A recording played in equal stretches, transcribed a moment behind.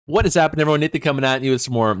What is happening, everyone? Nathan coming at you with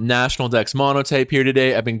some more National Dex monotype here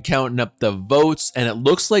today. I've been counting up the votes, and it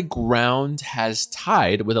looks like Ground has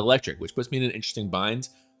tied with Electric, which puts me in an interesting bind.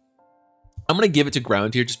 I'm going to give it to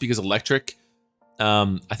Ground here just because Electric,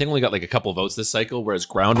 I think only got like a couple votes this cycle, whereas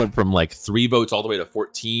Ground went from like 3 votes all the way to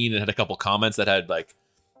 14 and had a couple comments that had like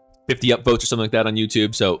 50 upvotes or something like that on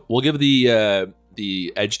YouTube. So we'll give the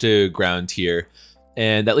edge to Ground here,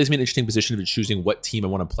 and that leaves me in an interesting position of choosing what team I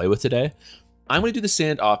want to play with today. I'm going to do the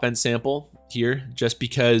Sand offense sample here just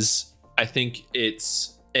because I think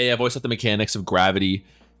it's, I've always thought the mechanics of Gravity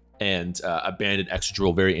and Abandoned Extra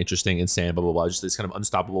Drill very interesting in Sand, blah, blah, blah, just this kind of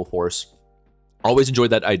unstoppable force. Always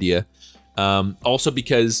enjoyed that idea. Also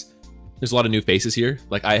because there's a lot of new faces here.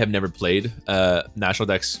 Like, I have never played National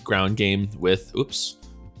Dex Ground game with, oops,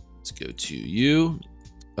 let's go to you.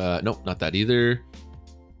 Nope, not that either.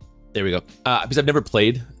 There we go. Because I've never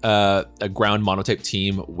played a Ground monotype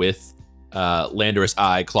team with Landorus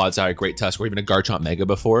Eye, Clodsire, Great Tusk, or even a Garchomp Mega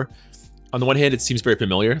before. On the one hand, it seems very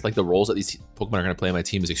familiar. Like, the roles that these Pokemon are going to play on my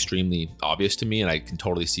team is extremely obvious to me, and I can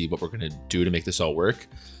totally see what we're going to do to make this all work.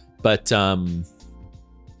 But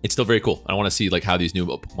it's still very cool. I want to see like how these new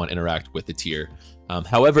Pokemon interact with the tier.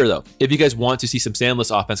 However, though, if you guys want to see some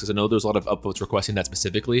Sandless offense, because I know there's a lot of upvotes requesting that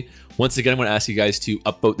specifically, once again, I'm going to ask you guys to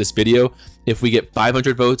upvote this video. If we get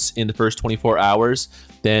 500 votes in the first 24 hours,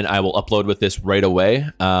 then I will upload with this right away.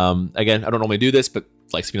 Again, I don't normally do this, but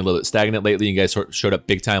life's been a little bit stagnant lately. You guys showed up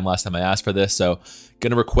big time last time I asked for this, so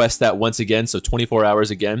going to request that once again. So 24 hours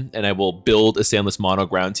again, and I will build a Sandless Mono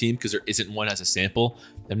Ground team because there isn't one as a sample.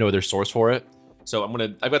 I have no other source for it. So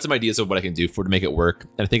I've got some ideas of what I can do to make it work,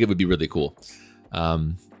 and I think it would be really cool.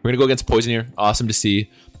 We're gonna go against Poison here. Awesome to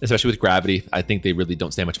see, especially with Gravity. I think they really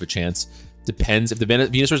don't stand much of a chance. Depends if the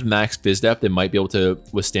Venusaur's max Biz Depth, they might be able to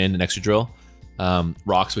withstand an Extra Drill.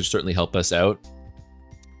 Rocks would certainly help us out.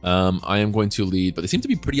 I am going to lead, but they seem to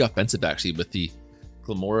be pretty offensive actually with the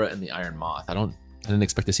Glamora and the Iron Moth. I didn't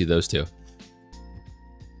expect to see those two.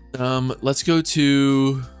 Let's go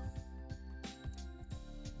to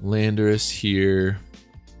Landorus here.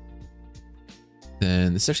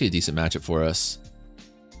 Then this is actually a decent matchup for us.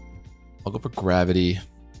 I'll go for Gravity.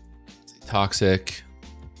 Toxic.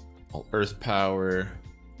 All Earth Power.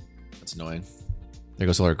 That's annoying. There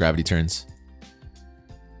goes all our Gravity turns.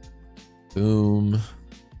 Boom.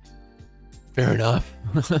 Fair enough.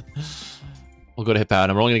 We'll go to Hip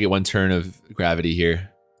Out. I'm only going to get 1 turn of Gravity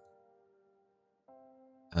here.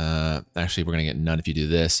 Actually, we're going to get none if you do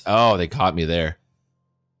this. Oh, they caught me there.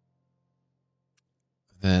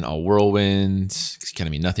 Then I'll Whirlwind, because he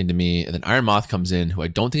can't mean nothing to me. And then Iron Moth comes in, who I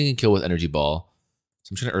don't think he can kill with Energy Ball.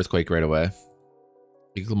 So I'm just going to Earthquake right away.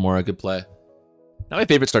 Big Glamora, good play. Not my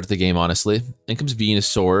favorite start to the game, honestly. In comes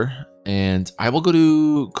Venusaur, and I will go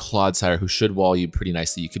to Clodsire, who should wall you pretty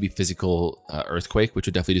nicely. You could be physical Earthquake, which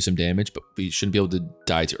would definitely do some damage, but we shouldn't be able to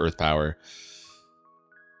die to Earth Power.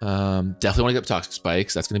 Definitely want to get up Toxic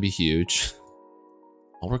Spikes. That's going to be huge.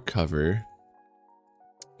 I'll recover.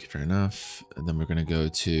 Fair enough. And then we're going to go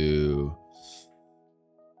to...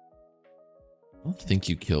 I don't think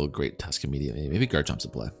you kill Great Tusk immediately. Maybe Garchomp's a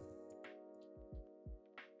play.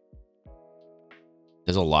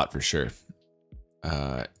 There's a lot for sure.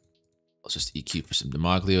 Let's just EQ for some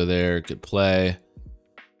Demoglio there. Good play.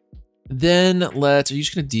 Then are you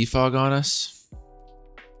just going to defog on us?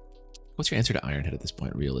 What's your answer to Iron Head at this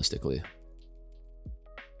point, realistically?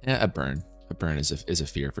 Yeah, a burn. A burn is a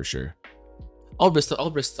fear for sure. I'll risk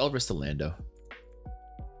the Lando.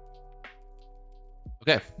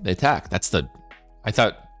 Okay, they attack. I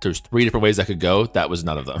thought there's 3 different ways that could go. That was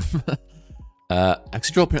none of them.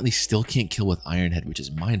 Excadrill apparently still can't kill with Iron Head, which is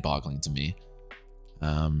mind-boggling to me.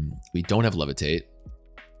 We don't have Levitate.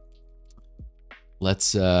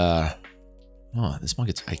 Let's oh, this one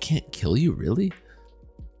gets, I can't kill you, really?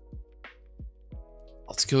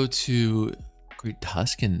 Let's go to Great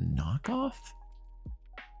Tusk and Knockoff.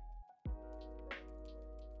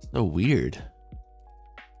 So weird.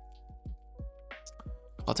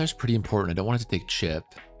 Cloudsire's pretty important. I don't want it to take chip.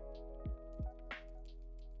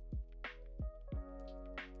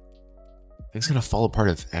 I think it's gonna fall apart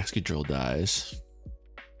if Excadrill dies.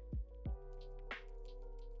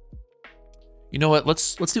 You know what?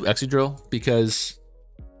 Let's do Excadrill because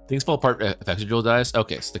things fall apart if Excadrill dies.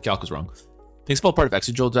 Okay, so the calc was wrong. Things fall apart if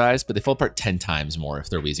Excadrill dies, but they fall apart 10 times more if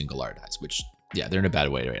their Weezing Galar dies, which, yeah, they're in a bad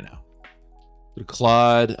way right now.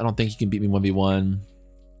 Claude, I don't think you can beat me 1v1.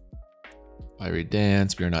 Fiery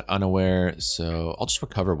Dance, we are not unaware, so I'll just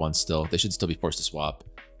recover one still. They should still be forced to swap.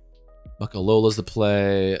 Muckalola's the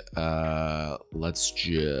play. Let's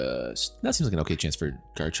just... That seems like an okay chance for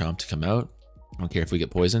Garchomp to come out. I don't care if we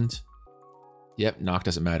get poisoned. Yep, knock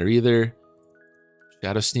doesn't matter either.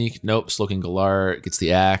 Shadow Sneak. Nope. Slowking Galar gets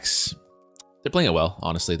the axe. They're playing it well,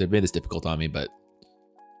 honestly. They've made this difficult on me, but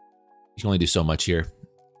you can only do so much here.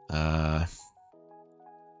 Look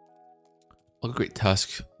at Great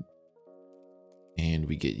Tusk. And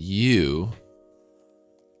we get you.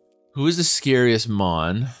 Who is the scariest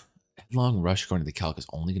Mon? Headlong Rush going to the calc is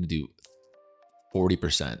only going to do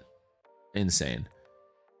 40%. Insane.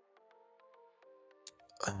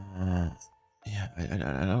 Yeah,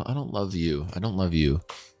 I don't love you. I don't love you.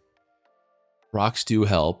 Rocks do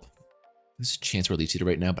help. There's a chance we're Leech Eater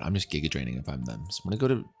right now, but I'm just Giga Draining if I'm them. So I'm going to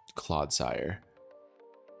go to Clodsire.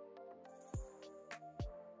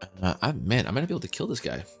 Man, I might be able to kill this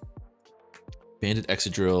guy. Bandit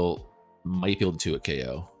Exadrill might be able to 2-hit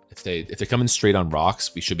KO. If they're coming straight on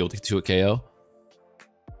rocks, we should be able to 2-hit KO.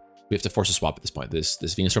 We have to force a swap at this point. This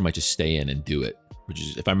Venusaur might just stay in and do it. Which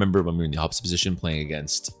is, if I remember when we were in the opposite position playing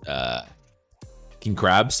against King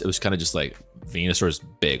Krabs, it was kind of just like, Venusaur's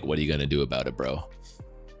big. What are you going to do about it, bro?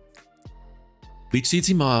 Leech Seed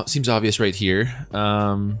seems obvious right here.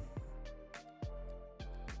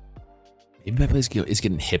 Maybe my play is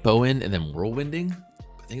getting Hippo in and then Whirlwinding.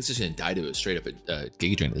 I think it's just going to die to it straight up at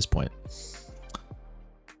Giga Drain at this point.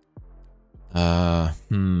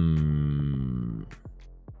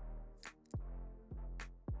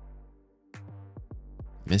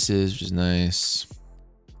 Misses, which is nice.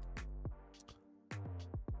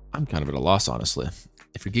 I'm kind of at a loss, honestly.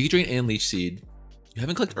 If you're Giga Drain and Leech Seed, you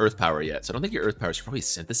haven't clicked Earth Power yet, so I don't think your Earth Power is probably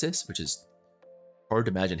Synthesis, which is hard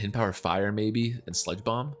to imagine. Hidden Power Fire, maybe, and Sludge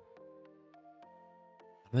Bomb. I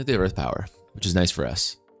don't think they have Earth Power, which is nice for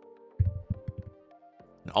us.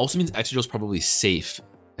 It also means Excadrill is probably safe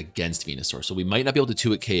against Venusaur, so we might not be able to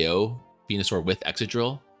 2-hit KO Venusaur with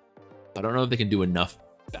Excadrill, but I don't know if they can do enough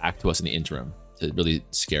back to us in the interim to really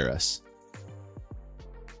scare us.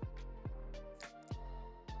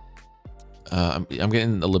 I'm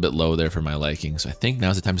getting a little bit low there for my liking, so I think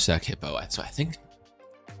now's the time to sack Hippo. So I think,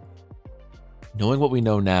 knowing what we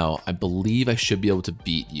know now, I believe I should be able to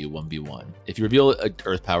beat you 1v1. If you reveal an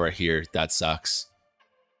Earth Power here, that sucks.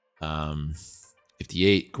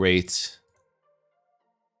 58, great.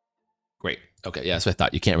 Great. Okay, yeah, so I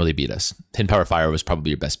thought you can't really beat us. 10 Power Fire was probably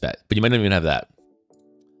your best bet, but you might not even have that.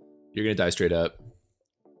 You're gonna die straight up.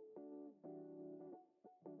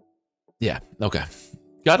 Yeah, okay.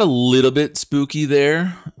 Got a little bit spooky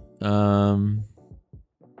there.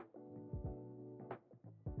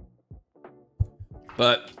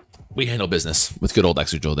 But we handle business with good old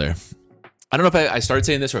Excadrill there. I don't know if I started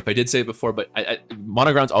saying this or if I did say it before, but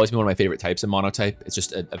Monoground's always been one of my favorite types in Monotype. It's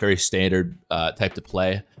just a very standard type to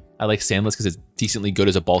play. I like Sandless because it's decently good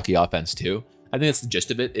as a bulky offense too. I think that's the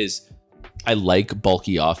gist of it is I like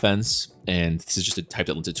bulky offense, and this is just a type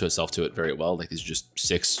that lends itself to it very well. Like these are just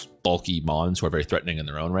 6 bulky Mons who are very threatening in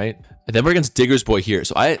their own right. And then we're against Digger's Boy here.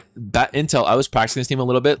 So that intel, I was practicing this team a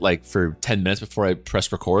little bit, like for 10 minutes before I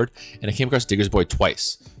pressed record, and I came across Digger's Boy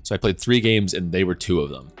twice. So I played 3 games and they were 2 of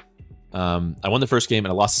them. I won the first game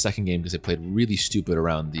and I lost the second game because I played really stupid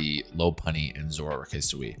around the Lopunny and Zoroark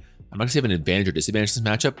Hisui. I'm not gonna say I have an advantage or disadvantage in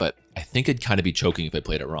this matchup, but I think I'd kind of be choking if I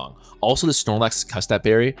played it wrong. Also, the Snorlax is Custap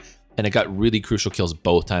Berry, and it got really crucial kills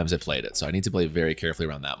both times I played it. So I need to play very carefully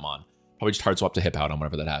around that Mon. Probably just hard swap to Hip out on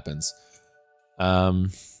whenever that happens.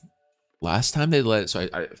 Last time they let, so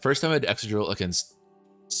first time I had Excadrill against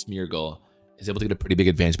Smeargle, is able to get a pretty big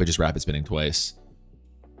advantage by just rapid spinning twice.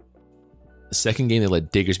 The second game they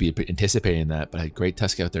let Diggers be anticipating that, but I had Great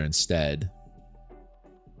Tusk out there instead.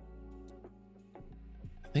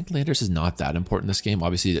 I think Landorus is not that important in this game.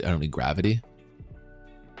 Obviously, I don't need Gravity.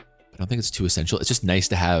 I don't think it's too essential. It's just nice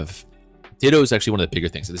to have. Ditto is actually one of the bigger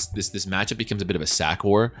things. So this matchup becomes a bit of a sack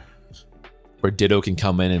war, where Ditto can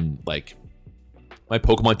come in and like, my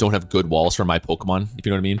Pokemon don't have good walls for my Pokemon, if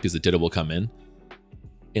you know what I mean, because the Ditto will come in.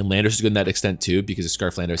 And Landorus is good in that extent too, because the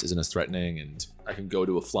Scarf Landorus isn't as threatening, and I can go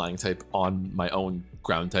to a flying type on my own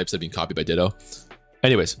ground types that are being copied by Ditto.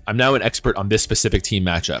 Anyways, I'm now an expert on this specific team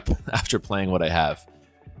matchup after playing what I have.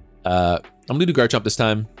 I'm gonna do Garchomp this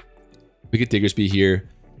time. We get Diggersby here.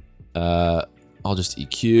 I'll just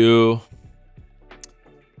EQ.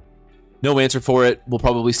 No answer for it. We'll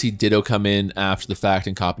probably see Ditto come in after the fact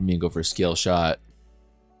and copy me and go for a Scale Shot.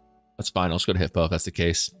 That's fine. I'll just go to Hippo if that's the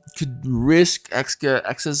case. Could risk X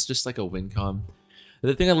is just like a win con.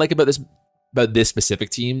 The thing I like about this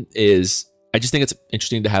specific team is I just think it's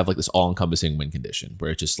interesting to have like this all-encompassing win condition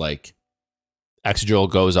where it's just like Excadrill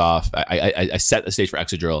goes off. I set the stage for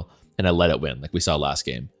Excadrill and I let it win like we saw last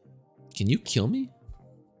game. Can you kill me?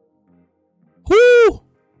 Woo!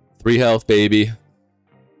 3 health, baby.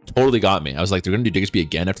 Totally got me. I was like, they're going to do Diggersby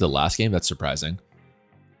again after the last game? That's surprising.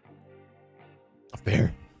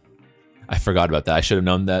 Fair. I forgot about that. I should have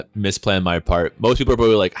known that. Misplay on my part. Most people are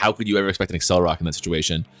probably like, how could you ever expect an Excel Rock in that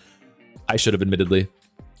situation? I should have, admittedly.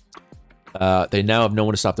 They now have no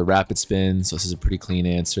one to stop the rapid spin, so this is a pretty clean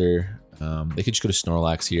answer. They could just go to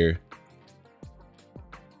Snorlax here.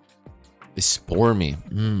 They Spore me.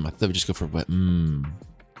 I thought they would just go for what? Not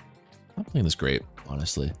playing this great,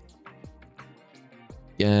 honestly.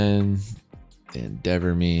 Again, they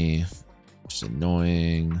Endeavor me. Just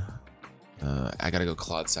annoying. I gotta go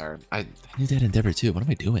Clodsire. I need that Endeavor too. What am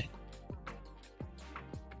I doing?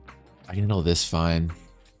 I can handle this fine.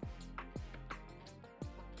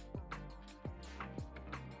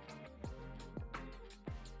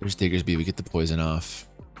 There's Diggersby. We get the poison off.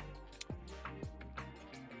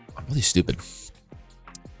 I'm really stupid.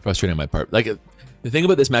 Frustrating on my part. Like, the thing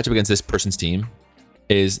about this matchup against this person's team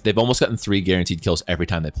is they've almost gotten 3 guaranteed kills every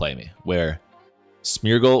time they play me. Where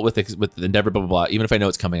Smeargle with Endeavor, blah, blah, blah. Even if I know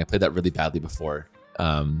it's coming, I played that really badly before.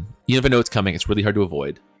 Even if I know it's coming, it's really hard to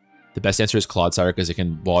avoid. The best answer is Clodsire because it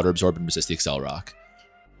can water absorb and resist the Excel Rock.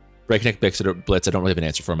 Breakneck Blitz, I don't really have an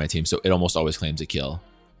answer for on my team, so it almost always claims a kill.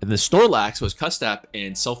 And the Snorlax was Custap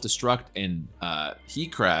and Self-Destruct and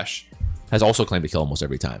Heat Crash has also claimed to kill almost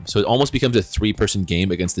every time. So it almost becomes a 3-person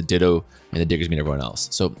game against the Ditto and the Diggersby and everyone else.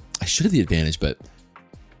 So I should have the advantage, but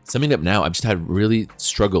summing up now, I've just had really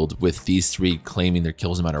struggled with these 3 claiming their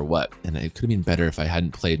kills no matter what. And it could have been better if I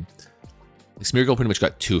hadn't played. Like, Smeargle pretty much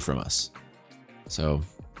got 2 from us. So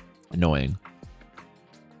annoying.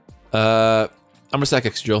 I'm gonna sack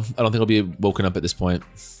X-Drill. I don't think I'll be woken up at this point.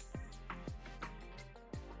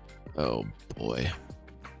 Oh boy.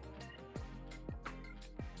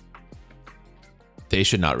 They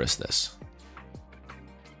should not risk this.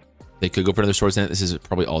 They could go for another Swords Dance. This is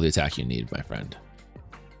probably all the attack you need, my friend.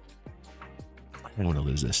 I don't want to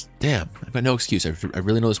lose this. Damn, I've got no excuse. I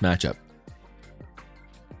really know this matchup.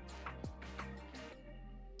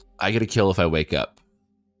 I get a kill if I wake up.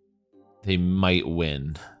 They might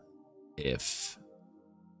win if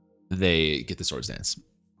they get the Swords Dance.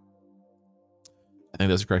 I think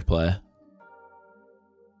that's a correct play.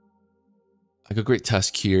 I go Great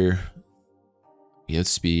Tusk here. We have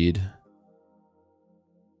speed.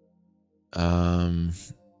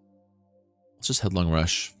 Let's just Headlong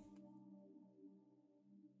Rush.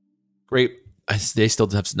 Great. They still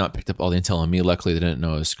have not picked up all the intel on me. Luckily, they didn't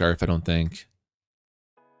know a Scarf, I don't think.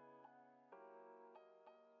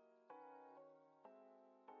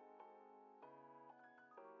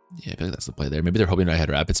 Yeah, I feel like that's the play there. Maybe they're hoping I had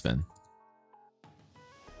Rapid Spin.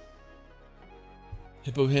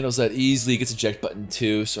 Hippo handles that easily, gets eject button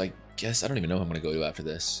too, so I guess I don't even know who I'm going to go to after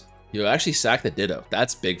this. You actually sack the Ditto.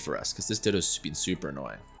 That's big for us, because this Ditto's been super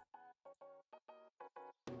annoying.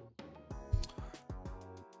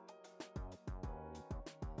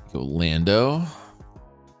 Go Lando.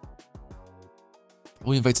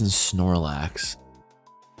 Probably invites in Snorlax.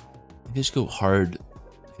 I think they just go hard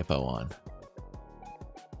Hippo on.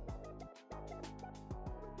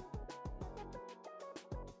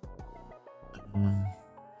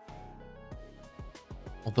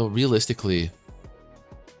 Although realistically,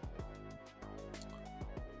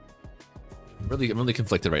 I'm really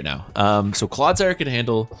conflicted right now. So Clodsire can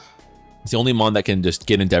handle. It's the only mon that can just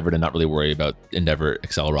get Endeavored and not really worry about Endeavor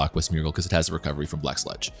Excel Rock with Smeargle because it has a recovery from Black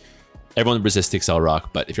Sludge. Everyone resists Excel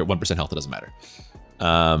Rock, but if you're at 1% health, it doesn't matter.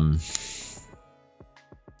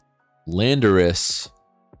 Landorus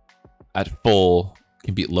at full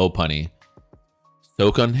can beat Lopunny.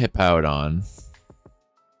 Soak on Hippowdon.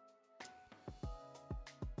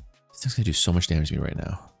 This thing's gonna do so much damage to me right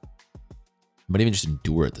now. I might even just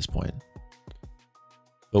endure at this point.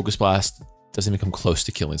 Focus Blast doesn't even come close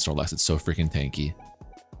to killing Snorlax. It's so freaking tanky.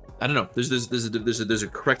 I don't know. There's a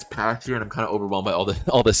correct path here, and I'm kind of overwhelmed by all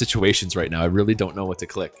the situations right now. I really don't know what to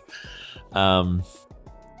click. I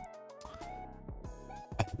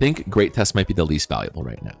think Great Test might be the least valuable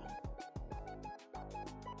right now.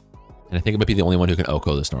 And I think it might be the only one who can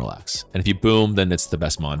Oko the Snorlax. And if you boom, then it's the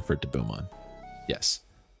best mon for it to boom on. Yes.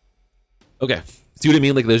 Okay. See what I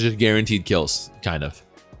mean? Like, there's just guaranteed kills, kind of.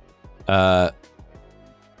 I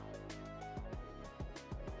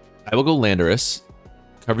will go Landorus.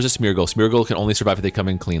 Covers a Smeargle. Smeargle can only survive if they come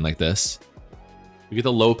in clean like this. We get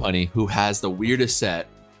the Lopunny, who has the weirdest set.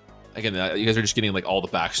 Again, you guys are just getting like all the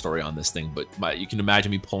backstory on this thing, but you can imagine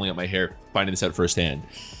me pulling up my hair, finding this out firsthand.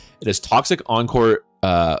 It is Toxic Encore,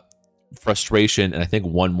 Frustration, and I think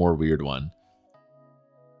one more weird one.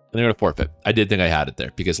 And they're going to forfeit. I did think I had it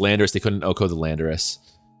there because Landorus, they couldn't Oko the Landorus,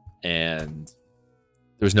 and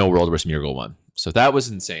there was no world where Smeargle won. So that was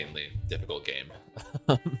insanely difficult game.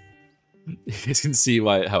 You guys can see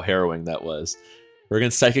how harrowing that was. We're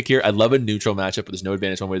against Psychic here. I love a neutral matchup, but there's no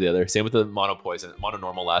advantage one way or the other. Same with the Mono Poison, Mono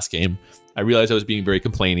Normal last game. I realized I was being very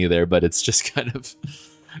complainy there, but it's just kind of,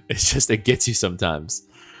 it gets you sometimes.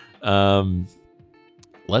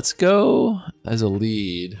 Let's go as a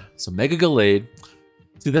lead. So Mega Gallade.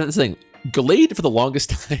 See, that's the thing. Gallade for the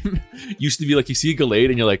longest time used to be like you see a Gallade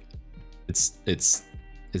and you're like, it's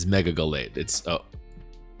Mega Gallade.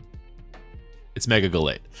 It's Mega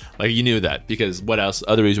Gallade. Like you knew that because what else?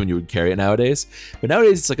 Other reason when you would carry it nowadays. But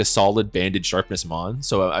nowadays it's like a solid banded sharpness mon.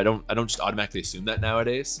 So I don't just automatically assume that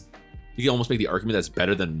nowadays. You can almost make the argument that's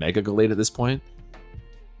better than Mega Gallade at this point.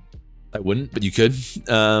 I wouldn't, but you could.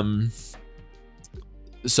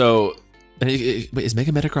 So wait, is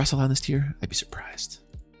Mega Metagross allowed in this tier? I'd be surprised.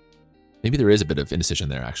 Maybe there is a bit of indecision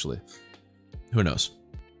there actually. Who knows?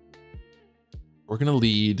 We're going to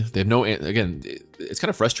lead. They have no, again, it's kind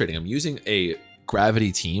of frustrating. I'm using a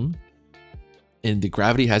Gravity team and the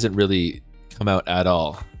Gravity hasn't really come out at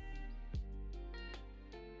all.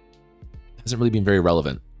 Hasn't really been very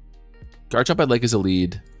relevant. Garchomp I'd like as a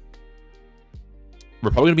lead.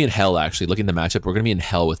 We're probably going to be in hell, actually. Looking at the matchup, we're going to be in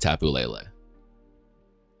hell with Tapu Lele.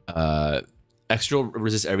 Extra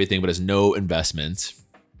resists everything, but has no investment.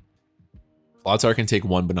 Flotsar can take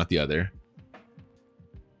one, but not the other.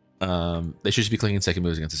 They should just be clicking second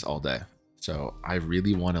moves against us all day. So I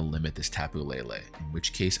really want to limit this Tapu Lele, in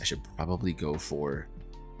which case I should probably go for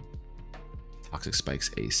Toxic Spikes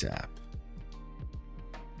ASAP.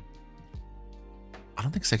 I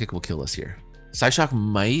don't think Psychic will kill us here. Psyshock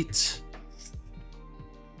might.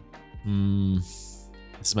 This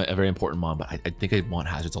is a very important mon, but I think I want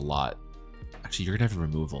hazards a lot. Actually, you're gonna have a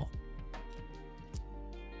removal.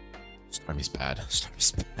 Starmie's bad.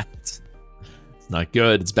 Starmie's bad. It's not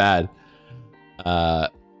good. It's bad.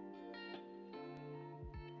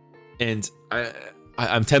 And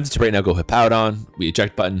I'm tempted to right now go Hippowdon. We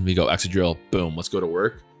eject button. We go Excadrill. Boom. Let's go to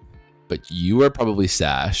work. But you are probably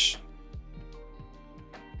Sash.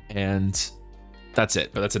 And that's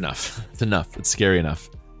it. But that's enough. It's enough. It's scary enough.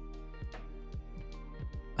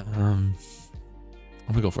 I'm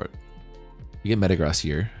gonna go for it. We get Metagross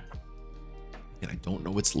here. And I don't know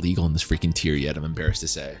what's legal in this freaking tier yet. I'm embarrassed to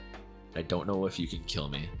say. I don't know if you can kill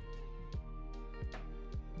me.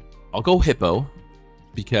 I'll go Hippo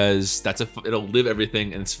because it'll live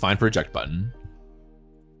everything and it's fine for eject button.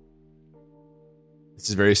 This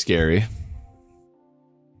is very scary.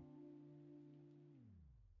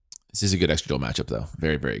 This is a good Excadrill matchup though.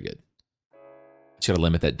 Very, very good. Just gotta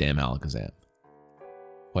limit that damn Alakazam.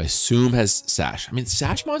 Who I assume has Sash. I mean,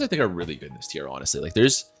 Sash mods I think are really good in this tier, honestly. Like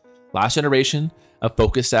there's last generation of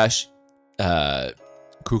Focus Sash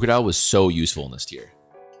Crocodile was so useful in this tier.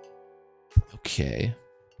 Okay.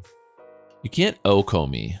 You can't Oko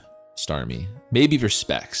me, Starmie. Maybe for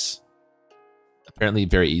Specs. Apparently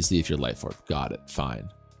very easily if you're Life Orb. Got it. Fine.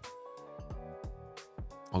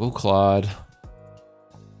 I'll go Claude.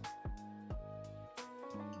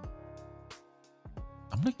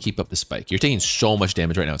 I'm going to keep up the spike. You're taking so much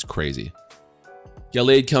damage right now. It's crazy.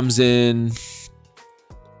 Gallade comes in.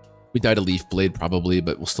 We died a Leaf Blade probably,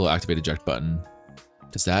 but we'll still activate eject button.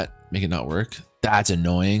 Does that make it not work? That's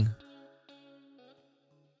annoying.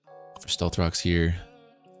 For Stealth Rocks here.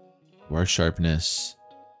 You are Sharpness.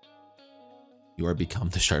 You are Become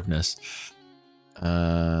the Sharpness.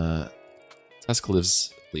 Tusk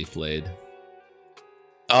lives Leaf Blade.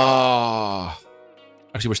 Oh.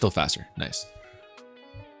 Actually, we're still faster. Nice.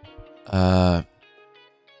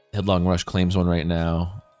 Headlong Rush claims one right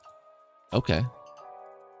now. Okay.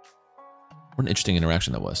 What an interesting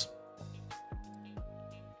interaction that was.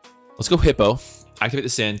 Let's go Hippo. Activate the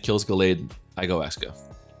Sand, kills Gallade. I go Esco.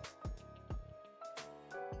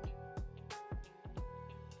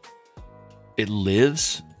 It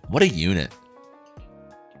lives? What a unit.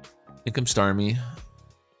 Think I'm Starmie.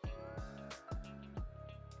 I'm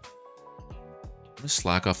gonna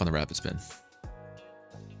slack off on the Rapid Spin.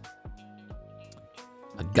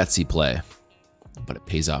 A gutsy play, but it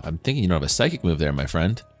pays off. I'm thinking you don't have a Psychic move there, my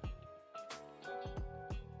friend.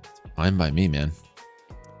 It's fine by me, man.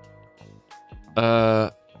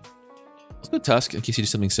 Let's go Tusk in case you do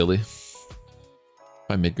something silly.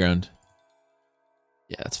 By mid-ground.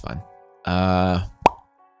 Yeah, that's fine.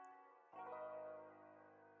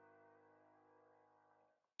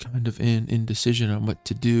 Kind of in indecision on what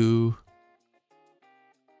to do.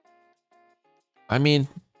 I mean,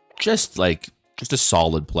 just a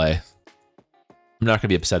solid play. I'm not gonna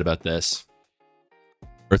be upset about this.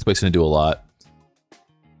 Earthquake's gonna do a lot.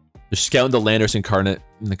 They're scouting the Landorus Incarnate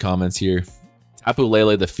in the comments here. Tapu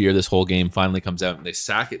Lele, the fear this whole game, finally comes out and they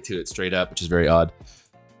sack it to it straight up, which is very odd.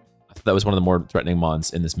 I thought that was one of the more threatening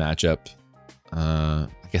mons in this matchup. I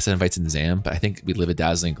guess that invites in Zam, but I think we live a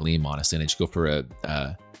Dazzling Gleam, honestly, and I just go for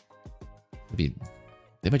a... maybe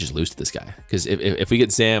they might just lose to this guy. Because if we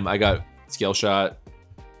get Zam, I got Scale Shot.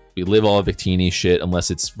 We live all of Victini shit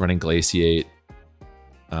unless it's running Glaciate.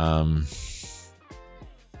 They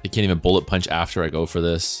can't even Bullet Punch after I go for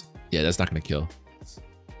this. Yeah, that's not going to kill.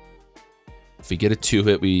 If we get a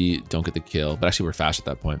 2-hit, we don't get the kill. But actually, we're fast at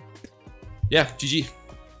that point. Yeah, GG.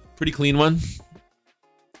 Pretty clean one.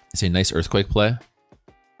 It's a nice Earthquake play. I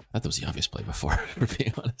thought that was the obvious play before, for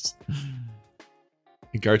being honest.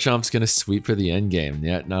 Garchomp's going to sweep for the end game.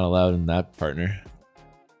 Yeah, not allowed in that, partner.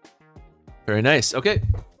 Very nice. Okay.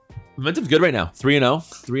 Momentum's good right now.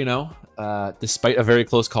 3-0. 3-0. Despite a very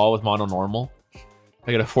close call with Mono Normal. If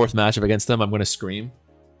I get a 4th matchup against them, I'm going to scream.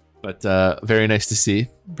 But very nice to see.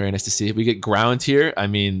 Very nice to see. If we get ground here, I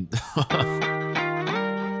mean...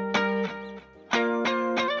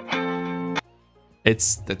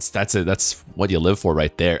 That's what you live for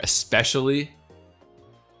right there. Especially,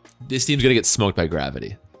 this team's gonna get smoked by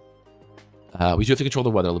gravity. We do have to control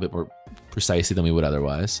the weather a little bit more precisely than we would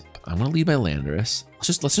otherwise. I'm gonna lead my Landorus.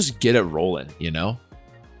 Let's just get it rolling, you know?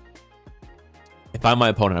 If I'm my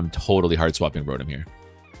opponent, I'm totally hard swapping Rotom here.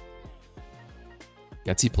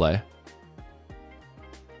 Gutsy play.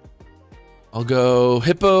 I'll go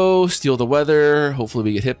Hippo, steal the weather. Hopefully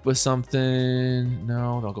we get hit with something.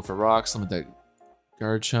 No, don't go for rocks. Limit that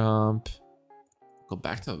Garchomp. Go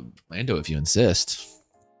back to Lando if you insist.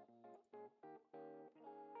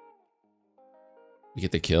 We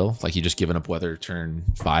get the kill. Like you just giving up weather turn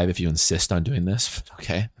 5 if you insist on doing this.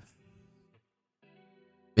 Okay.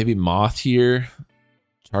 Maybe Moth here.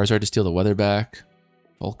 Charizard to steal the weather back.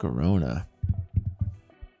 Volcarona.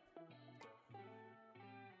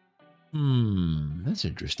 That's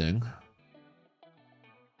interesting.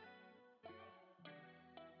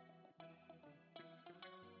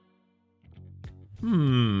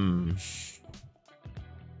 I'll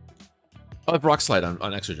have Rock Slide on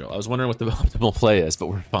Exegel. I was wondering what the optimal play is, but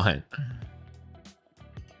we're fine.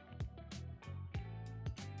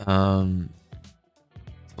 I'll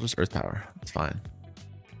just Earth Power. It's fine.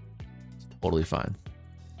 It's totally fine.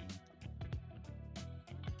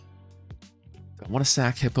 I want to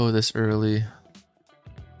sack Hippo this early.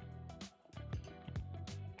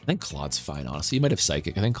 I think Claw's fine, honestly. You might have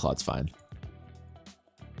Psychic. I think Claw's fine.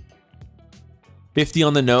 50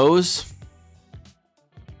 on the nose.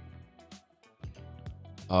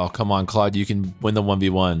 Oh, come on, Claude. You can win the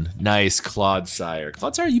 1v1. Nice, Claude Sire.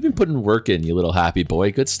 Claude Sire, you've been putting work in, you little happy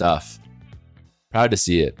boy. Good stuff. Proud to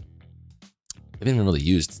see it. I haven't even really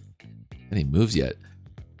used any moves yet.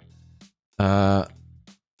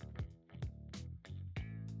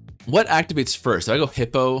 What activates first? Do I go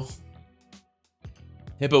Hippo?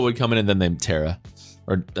 Hippo would come in and then they Terra.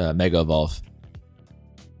 Or Mega Evolve.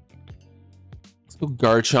 Let's go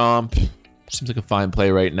Garchomp. Seems like a fine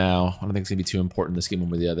play right now. I don't think it's going to be too important this game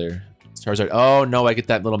one way or the other. Charizard. Oh, no, I get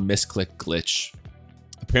that little misclick glitch.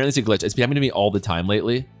 Apparently it's a glitch. It's been happening to me all the time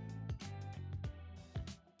lately.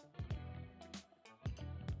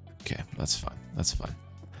 Okay, that's fine. That's fine.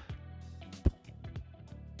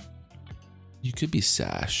 You could be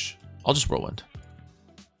Sash. I'll just Whirlwind.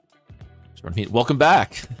 Welcome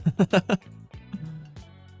back.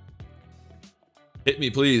 Hit me,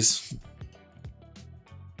 please.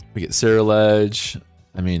 We get Ceruledge.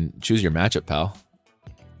 I mean, choose your matchup, pal.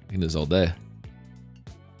 I can do this all day.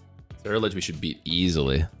 Ceruledge we should beat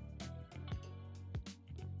easily.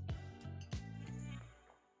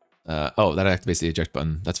 Oh, that activates the eject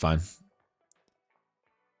button. That's fine.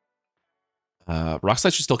 Rock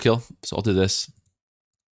Slide should still kill, so I'll do this.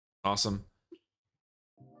 Awesome.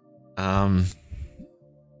 Fair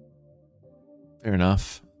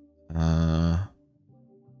enough. Let's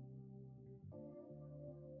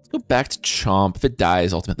go back to Chomp. If it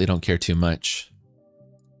dies, ultimately don't care too much.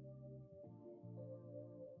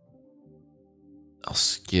 I'll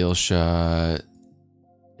Scale Shot.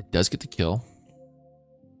 It does get the kill.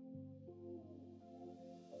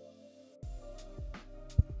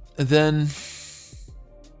 And then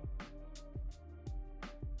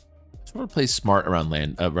I want to play smart around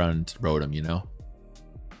Rotom, you know?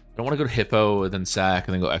 I don't want to go to Hippo, then Sack,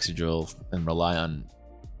 and then go Exegil, and rely on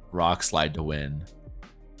Rock Slide to win.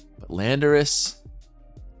 But Landorus,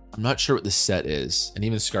 I'm not sure what the set is. And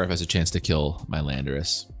even Scarf has a chance to kill my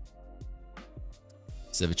Landorus.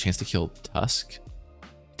 Does it have a chance to kill Tusk?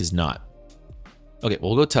 It does not. Okay,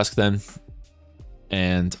 we'll go Tusk then.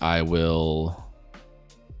 And I will...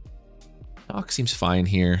 Doc seems fine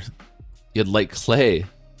here. You had Light Clay,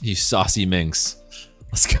 you saucy minx.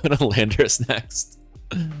 Let's go to Landorus next.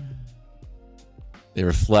 They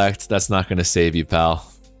reflect. That's not going to save you, pal.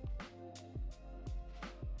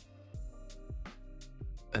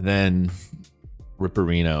 And then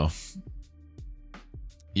Ripperino.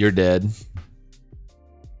 You're dead.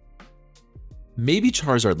 Maybe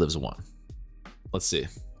Charizard lives 1. Let's see.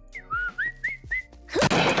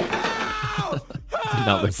 Did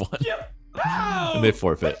not live 1. And they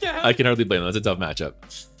forfeit. I can hardly blame them. That's a tough matchup.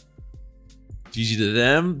 GG to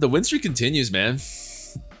them. The win streak continues, man.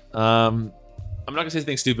 I'm not gonna say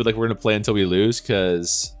anything stupid like we're gonna play until we lose,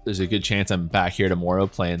 because there's a good chance I'm back here tomorrow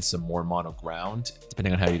playing some more mono ground,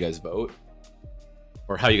 depending on how you guys vote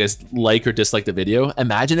or how you guys like or dislike the video.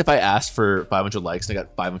 Imagine if I asked for 500 likes and I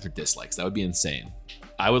got 500 dislikes. That would be insane.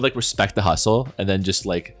 I would like respect the hustle and then just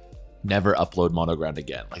like never upload mono ground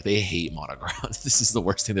again. Like they hate mono ground. This is the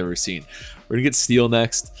worst thing they've ever seen. We're gonna get Steel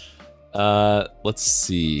next. Let's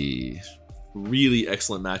see. Really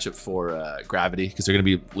excellent matchup for Gravity, because they're going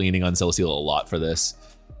to be leaning on Celesteela a lot for this.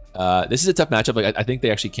 This is a tough matchup. Like I think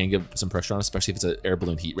they actually can give some pressure on, especially if it's an Air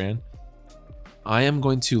Balloon Heat Ran. I am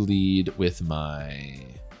going to lead with my...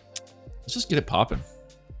 Let's just get it popping.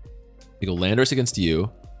 We go Landorus against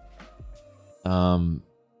you.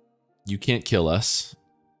 You can't kill us.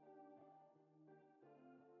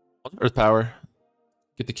 Earth Power.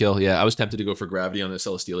 Get the kill. Yeah, I was tempted to go for Gravity on the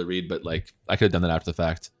Celesteela read, but like I could have done that after the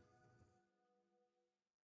fact.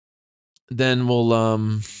 Then we'll I'll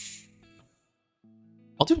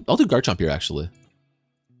do Garchomp here actually.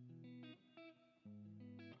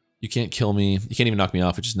 You can't kill me. You can't even knock me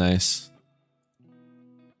off, which is nice.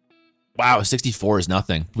 Wow, 64 is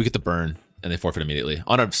nothing. We get the burn and they forfeit immediately.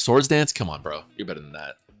 On a Swords Dance? Come on, bro. You're better than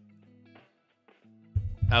that.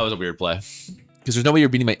 That was a weird play. Because there's no way you're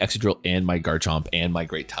beating my Excadrill and my Garchomp and my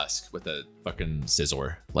Great Tusk with a fucking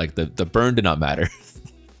Scizor. Like the burn did not matter.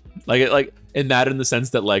 Like it mattered in the sense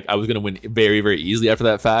that like I was gonna win very, very easily after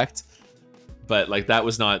that fact, but like that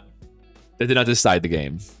did not decide the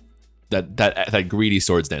game. That greedy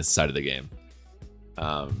Swords Dance decided the game.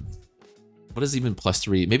 What is even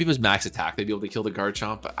 +3? Maybe if it was max attack, they'd be able to kill the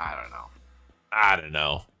Garchomp, but I don't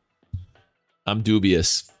know. I'm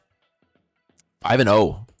dubious.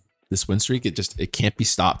 5-0. This win streak, it can't be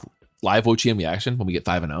stopped. Live OGM reaction when we get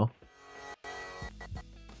 5-0.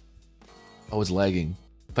 Oh, it's lagging.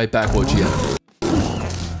 Fight back, OGM.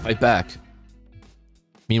 Fight back.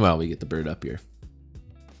 Meanwhile, we get the bird up here.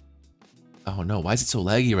 Oh no, why is it so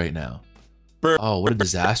laggy right now? Oh, what a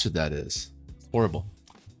disaster that is. It's horrible.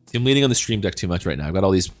 See, I'm leaning on the stream deck too much right now. I've got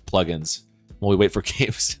all these plugins while we wait for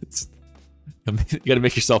games. You gotta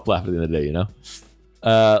make yourself laugh at the end of the day, you know?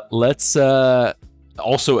 Let's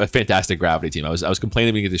also a fantastic Gravity team. I was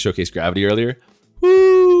complaining we get to showcase Gravity earlier.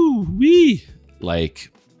 Woo wee!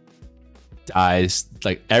 Like dies.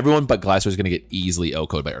 Like everyone but Glycer is gonna get easily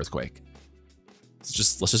OHKO'd by Earthquake. Let's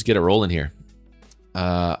just get it rolling here.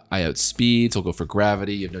 I outspeed, so I'll go for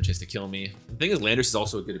Gravity. You have no chance to kill me. The thing is, Landorus is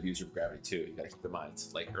also a good abuser of Gravity too. You gotta keep in mind.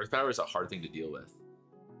 Like Earth Power is a hard thing to deal with.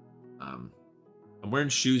 I'm wearing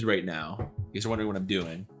shoes right now. You guys are wondering what I'm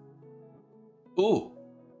doing. Ooh,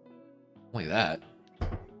 like that.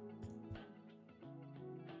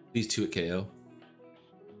 These two at KO.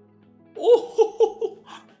 Oh,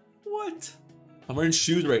 what? I'm wearing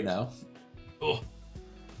shoes right now. Oh.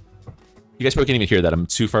 You guys probably can't even hear that. I'm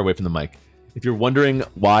too far away from the mic. If you're wondering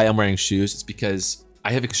why I'm wearing shoes, it's because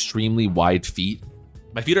I have extremely wide feet.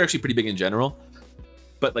 My feet are actually pretty big in general,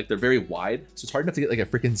 but like they're very wide. So it's hard enough to get like a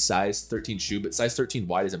freaking size 13 shoe, but size 13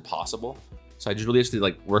 wide is impossible. So I just really have to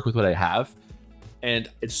like work with what I have. And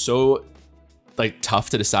it's so like tough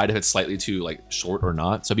to decide if it's slightly too like short or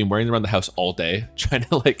not. So I've been wearing them around the house all day, trying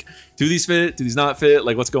to like, do these fit? Do these not fit?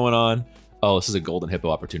 Like what's going on? Oh, this is a golden hippo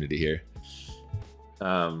opportunity here.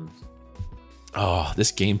 Oh,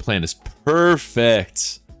 this game plan is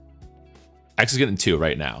perfect. X is getting 2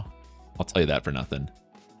 right now. I'll tell you that for nothing.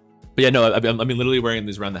 But yeah, no, I've been literally wearing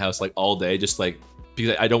these around the house like all day, just like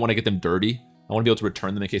because I don't want to get them dirty. I want to be able to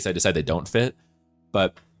return them in case I decide they don't fit.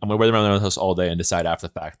 But I'm gonna wear them around the house all day and decide after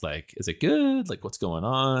the fact, like, is it good? Like, what's going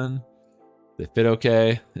on? They fit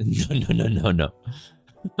okay? No.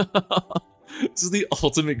 This is the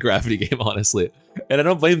ultimate Gravity game, honestly. And I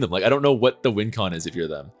don't blame them. Like, I don't know what the win con is if you're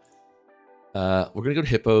them. We're gonna go to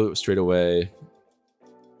Hippo straight away.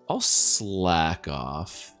 I'll slack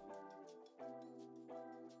off.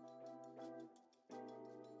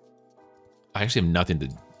 I actually have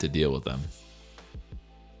nothing to deal with them.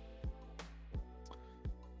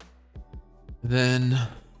 Then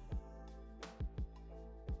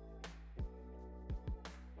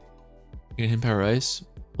gonna hit Power Ice.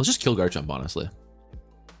 Let's just kill Garchomp, honestly.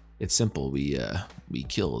 It's simple. We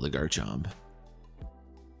kill the Garchomp.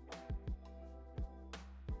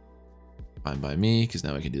 Fine by me, because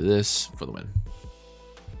now I can do this for the win.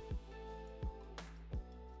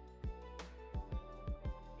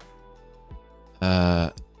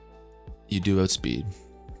 do outspeed.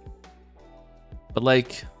 But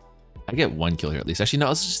like, I get 1 kill here at least. Actually,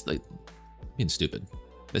 no, it's just like being stupid.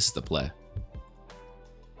 This is the play.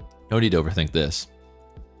 No need to overthink this.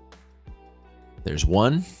 There's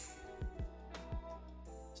 1.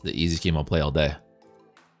 It's the easiest game I'll play all day.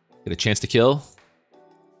 Get a chance to kill.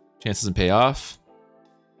 Chance doesn't pay off.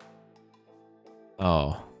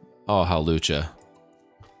 Oh. Oh, how Lucha.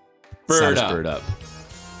 Bird up. Bird up.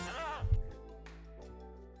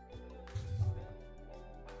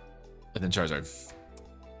 And then Charizard.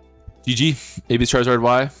 GG. Maybe it's Charizard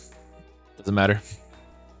Y. Doesn't matter.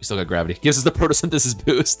 We still got gravity. Gives us the photosynthesis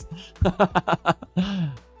boost.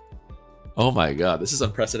 Oh my god, this is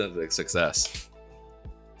unprecedented success.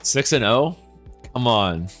 6-0? Come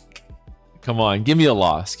on. Come on, give me a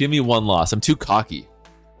loss. Give me 1 loss. I'm too cocky.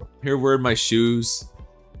 Here, wear my shoes.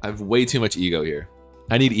 I have way too much ego here.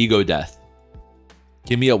 I need ego death.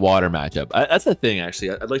 Give me a water matchup. That's the thing, actually.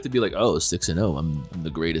 I'd like to be like, oh, 6-0. I'm the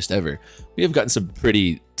greatest ever. We have gotten some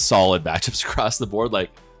pretty solid matchups across the board. Like,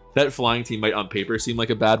 that flying team might on paper seem like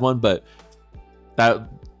a bad one, but that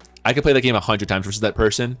I could play that game 100 times versus that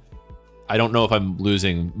person. I don't know if I'm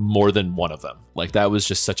losing more than one of them. Like, that was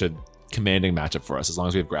just such a commanding matchup for us, as long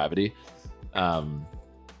as we have gravity.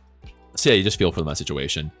 So yeah, you just feel for that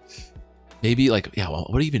situation. Maybe like, yeah, well,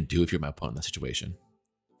 what do you even do if you're my opponent in that situation?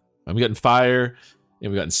 I'm getting fire,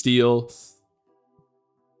 and we got in steel,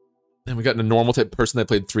 and we got a normal type person that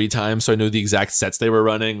played 3 times, so I knew the exact sets they were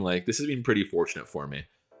running. Like, this has been pretty fortunate for me.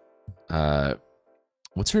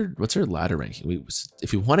 What's her ladder ranking?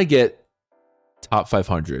 If we want to get top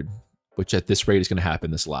 500, which at this rate is going to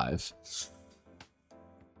happen this live,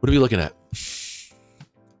 what are we looking at?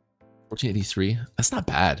 1483. That's not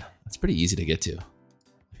bad. That's pretty easy to get to.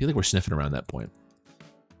 I feel like we're sniffing around that point.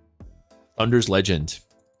 Thunder's Legend.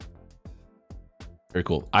 Very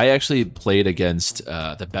cool. I actually played against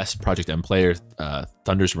the best Project M player,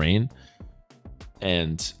 Thunder's Reign,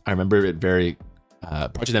 and I remember it very.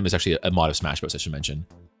 Project M is actually a mod of Smash Bros, I should mention,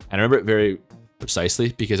 and I remember it very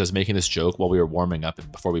precisely because I was making this joke while we were warming up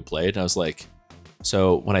and before we played, and I was like,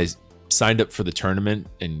 so when I signed up for the tournament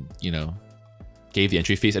and, you know, gave the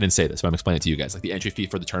entry fees, I didn't say this, but I'm explaining it to you guys. Like, the entry fee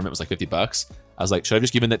for the tournament was like $50. I was like, should I have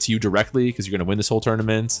just given that to you directly because you're gonna win this whole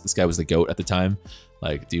tournament? This guy was the GOAT at the time.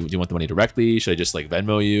 Like, do you want the money directly? Should I just like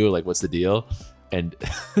Venmo you? Like, what's the deal? And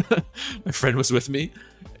my friend was with me,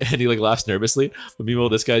 and he like laughs nervously. But meanwhile,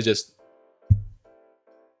 this guy just,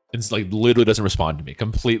 it's like literally doesn't respond to me.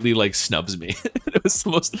 Completely like snubs me. It was the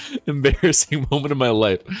most embarrassing moment of my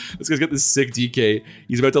life. This guy's got this sick DK.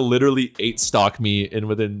 He's about to literally 8-stock me in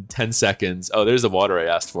within 10 seconds. Oh, there's the water I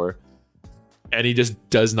asked for. And he just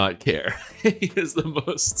does not care. He is the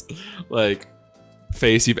most like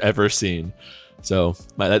face you've ever seen. So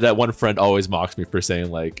that one friend always mocks me for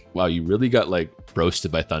saying like, wow, you really got like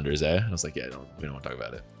roasted by Thunders, eh? I was like, yeah, we don't want to talk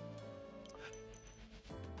about it.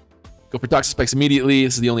 Go for Toxic Spikes immediately.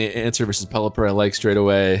 This is the only answer versus Pelipper I like straight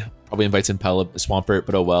away. Probably invites in Swampert,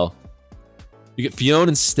 but oh well. You get Fion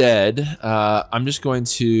instead. I'm just going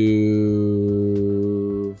to...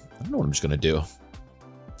 I don't know what I'm just going to do.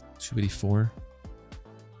 284.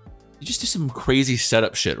 You just do some crazy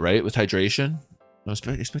setup shit, right? With hydration? I was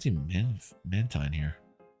expecting Mantine here.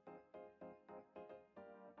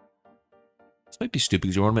 This might be stupid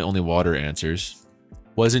because you're one of my only water answers.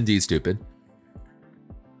 Was indeed stupid.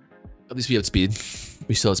 At least we have speed.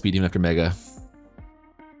 We still have speed even after Mega.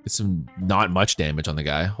 Get some not much damage on the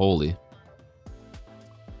guy. Holy.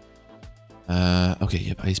 Okay,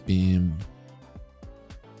 yep, Ice Beam.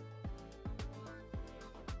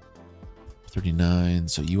 39,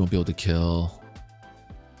 so you won't be able to kill.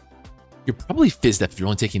 You're probably fizzed if you're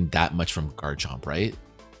only taking that much from Garchomp, right?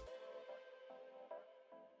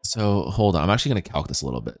 So, hold on. I'm actually going to calc this a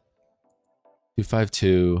little bit.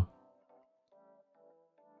 252.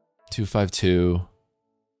 252.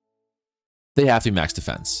 They have to be max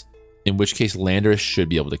defense. In which case, Landorus should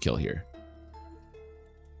be able to kill here.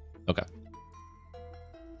 Okay.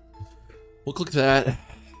 We'll click that.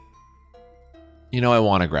 You know, I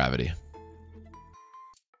want a gravity.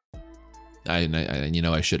 You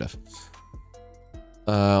know, I should have.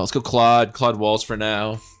 Let's go Claude. Claude Walls for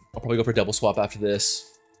now. I'll probably go for double swap after this.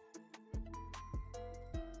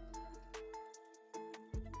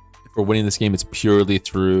 If we're winning this game, it's purely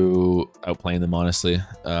through outplaying them, honestly.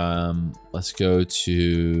 Let's go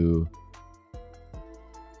to...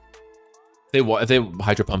 If they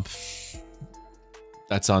Hydro Pump,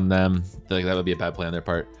 that's on them. I feel like that would be a bad play on their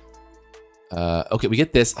part. Okay, we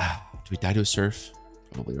get this. Do we die to a Surf?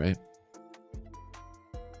 Probably, right?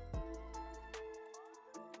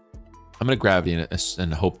 I'm going to Gravity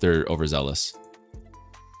and hope they're overzealous.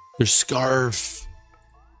 Their Scarf.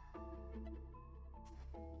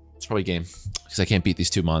 It's probably game because I can't beat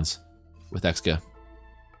these 2 mons with Exca.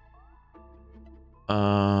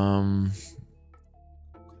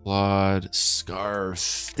 Claude,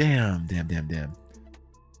 Scarf. Damn. Go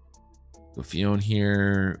Fion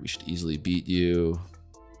here. We should easily beat you.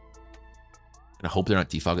 I hope they're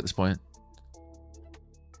not defog at this point.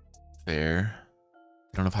 Fair.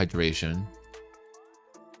 I don't have hydration.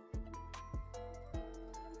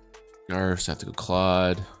 Scarfs have to go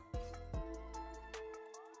Claude.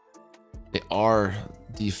 They are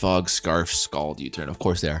defog, Scarf, Scald, U-turn. Of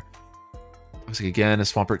course they are. Looks like again, a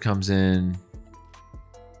Swampert comes in.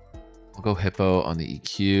 I'll go Hippo on the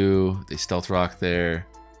EQ. They Stealth Rock there.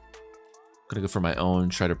 I'm gonna go for my own,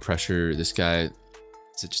 try to pressure this guy.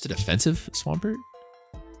 Is it just a defensive Swampert?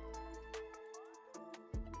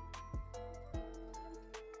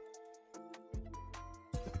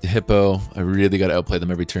 The Hippo, I really gotta outplay them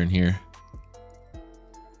every turn here.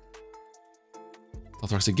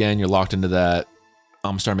 Stealth Rocks again, you're locked into that.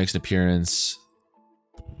 Amstar makes an appearance.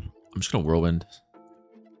 I'm just gonna Whirlwind.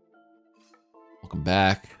 Welcome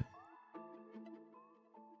back.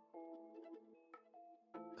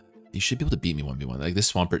 You should be able to beat me 1v1. Like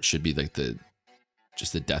this Swampert should be like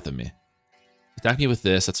just the death of me. Attack me with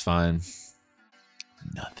this, that's fine.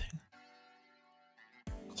 Nothing.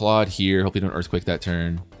 Claude here. Hope you don't Earthquake that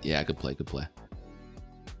turn. Yeah, good play, good play.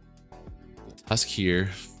 Tusk here.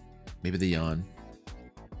 Maybe the Yawn.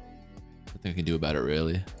 Nothing I can do about it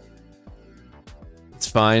really. It's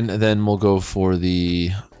fine. And then we'll go for the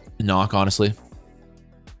knock, honestly.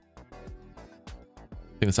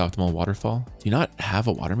 I think it's optimal. Waterfall. Do you not have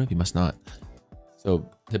a water move? You must not. So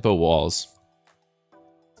Hippo walls.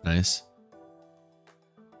 Nice.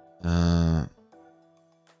 I'm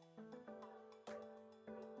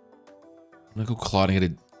gonna go Claude and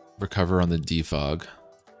get a recover on the defog.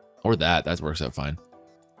 Or that works out fine.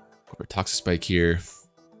 Go for Toxic Spike here.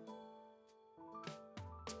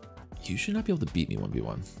 You should not be able to beat me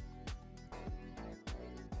 1v1.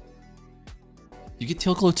 You get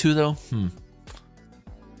Teal Glow too, though?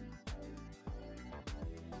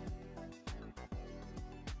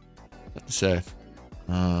 What to say?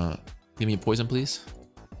 Give me a poison, please.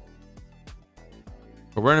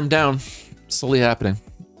 We're wearing him down. Slowly happening.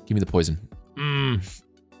 Give me the poison.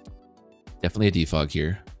 Definitely a defog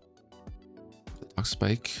here. Toxic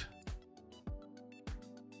Spike.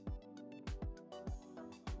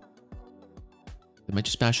 They might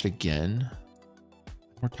just bash it again.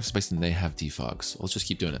 More Toxic Spikes than they have defogs. Let's just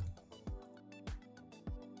keep doing it.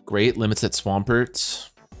 Great. Limits that Swampert.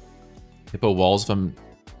 Hippo walls if I'm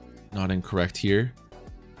not incorrect here.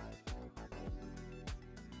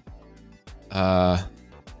 I'll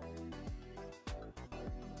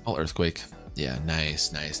Earthquake. Yeah, nice.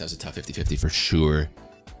 That was a tough 50-50 for sure.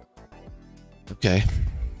 Okay.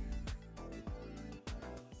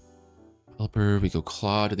 Developer, we go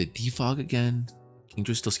Claude. Do they defog again?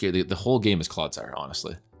 Kingdrew's still scared. The whole game is Clodsire,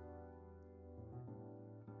 honestly.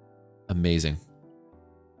 Amazing.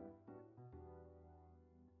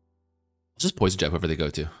 I'll just Poison Jab whoever they go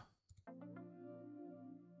to.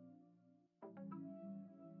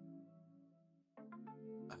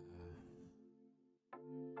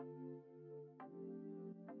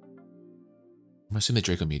 I'm assuming the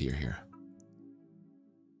Draco Meteor here.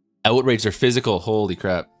 Outrage, they're physical. Holy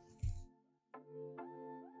crap.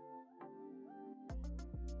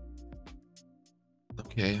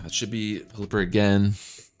 Okay, that should be Pelipper again.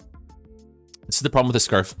 This is the problem with the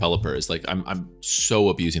Scarf Pelipper, is like I'm so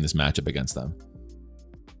abusing this matchup against them.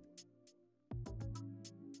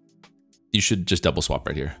 You should just double swap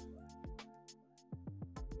right here.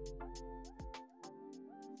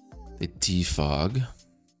 They defog.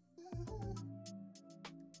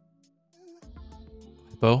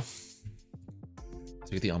 Hippo.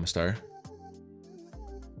 Take the Amistar.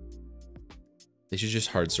 They should just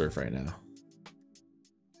hard surf right now.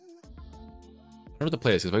 I don't know what the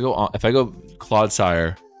play is. If I go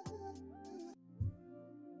Clodsire,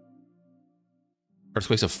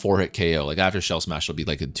 Earthquake's a 4-hit KO. Like after Shell Smash, it'll be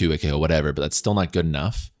like a 2-hit KO, whatever. But that's still not good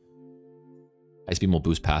enough. Ice Beam will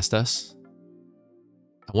boost past us.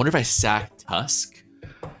 I wonder if I sack Tusk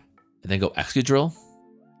and then go Excadrill.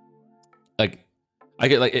 Like I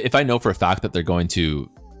get like if I know for a fact that they're going to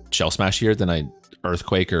Shell Smash here, then I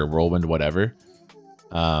Earthquake or Whirlwind, whatever.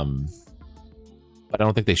 But I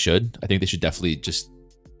don't think they should. I think they should definitely just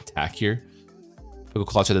attack here. If I go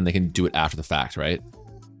Clodsire, then they can do it after the fact, right?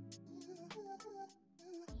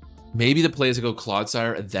 Maybe the play is to go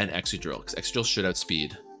Clodsire and then Excadrill, because Excadrill should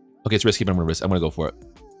outspeed. Okay, it's risky, but I'm gonna go for it.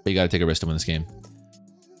 But you gotta take a risk to win this game.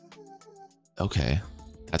 Okay,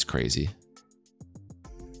 that's crazy.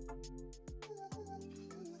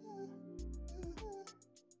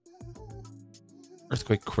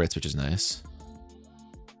 Earthquake crits, which is nice.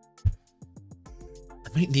 I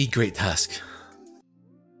might need Great Tusk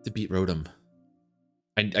to beat Rotom.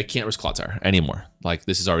 I can't risk Clodsire anymore. Like,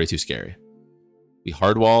 this is already too scary. We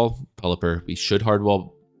hardwall Pelipper. We should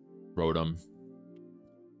hardwall Rotom.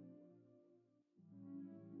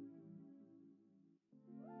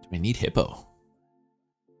 Do I need Hippo?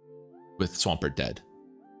 With Swampert dead.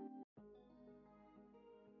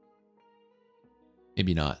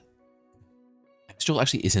 Maybe not. Astral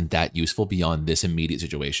actually isn't that useful beyond this immediate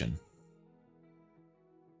situation.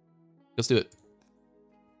 Let's do it.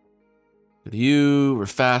 Go to you. We're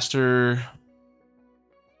faster.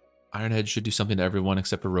 Ironhead should do something to everyone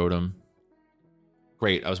except for Rotom.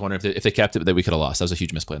 Great. I was wondering if they kept it, that we could have lost. That was a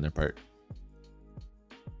huge misplay on their part.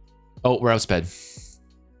 Oh, we're outsped.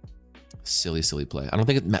 Silly, silly play. I don't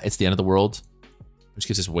think it's the end of the world, which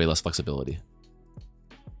gives us way less flexibility.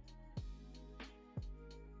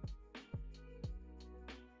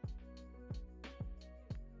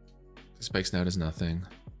 Spikes now does nothing.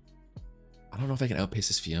 I don't know if I can outpace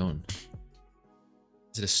this Fion.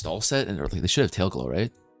 Is it a stall set? And they should have Tail Glow,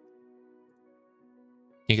 right?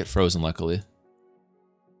 Can't get frozen, luckily.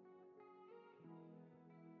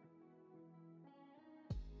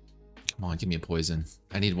 Come on, give me a poison.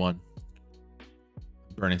 I need one.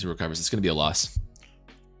 Burning through recovers. It's gonna be a loss.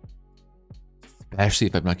 Especially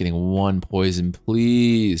if I'm not getting one poison,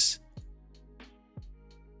 please.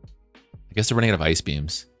 I guess they're running out of ice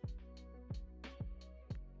beams.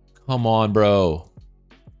 Come on, bro.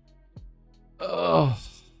 Oh.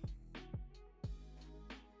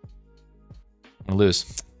 I'm gonna lose.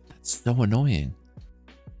 That's so annoying.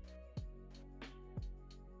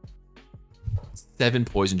 7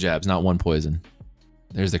 poison jabs, not 1 poison.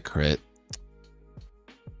 There's the crit.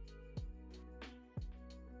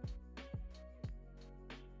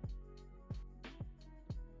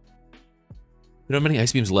 We don't have many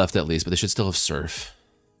ice beams left at least, but they should still have surf.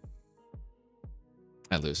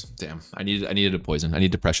 I lose. Damn. I needed a poison. I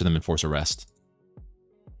need to pressure them and force a rest.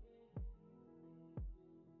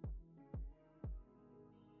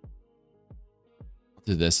 I'll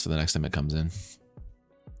do this for the next time it comes in.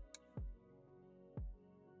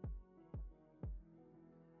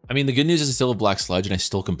 I mean, the good news is I still have Black Sludge and I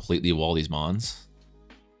still completely wall these Mons.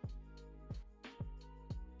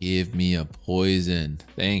 Give me a poison.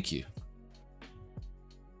 Thank you.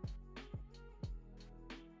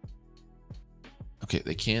 Okay,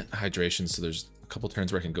 they can't hydration, so there's a couple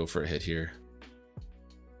turns where I can go for a hit here.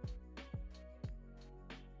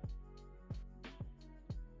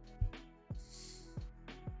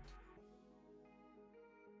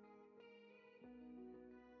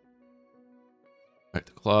 Right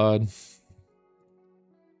to Claude.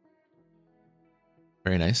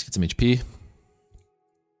 Very nice. Get some HP.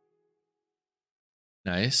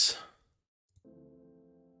 Nice.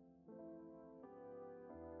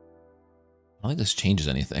 I don't think this changes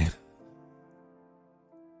anything.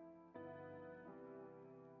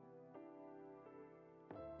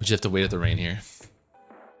 We just have to wait at the rain here.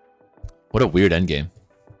 What a weird endgame.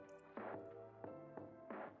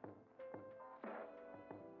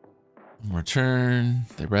 One more turn.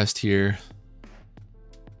 They rest here.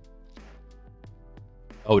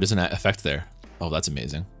 Oh, it doesn't affect there. Oh, that's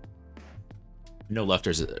amazing. No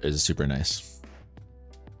lefters is super nice.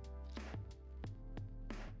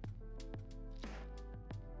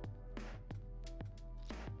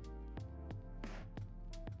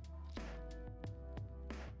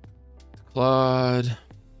 Claude.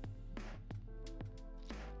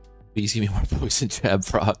 Please give me more poison jab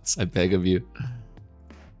procs. I beg of you.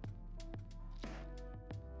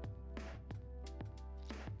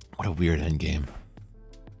 What a weird end game.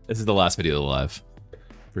 This is the last video of the live.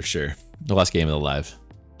 For sure. The last game of the live.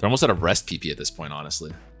 They're almost out of rest PP at this point,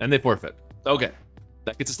 honestly. And they forfeit. Okay.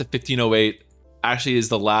 That gets us to 1508. Actually is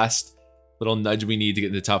the last little nudge we need to get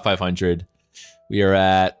in the top 500. We are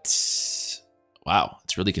at... Wow.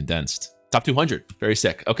 It's really condensed. Top 200. Very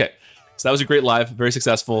sick. Okay. So that was a great live. Very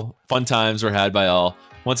successful. Fun times were had by all.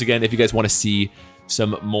 Once again, if you guys want to see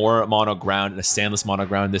some more mono ground and a sandless mono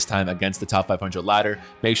ground this time against the top 500 ladder,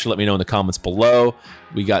 make sure to let me know in the comments below.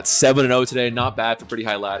 We got 7-0 today. Not bad for pretty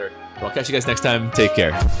high ladder. But I'll catch you guys next time. Take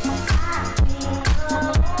care.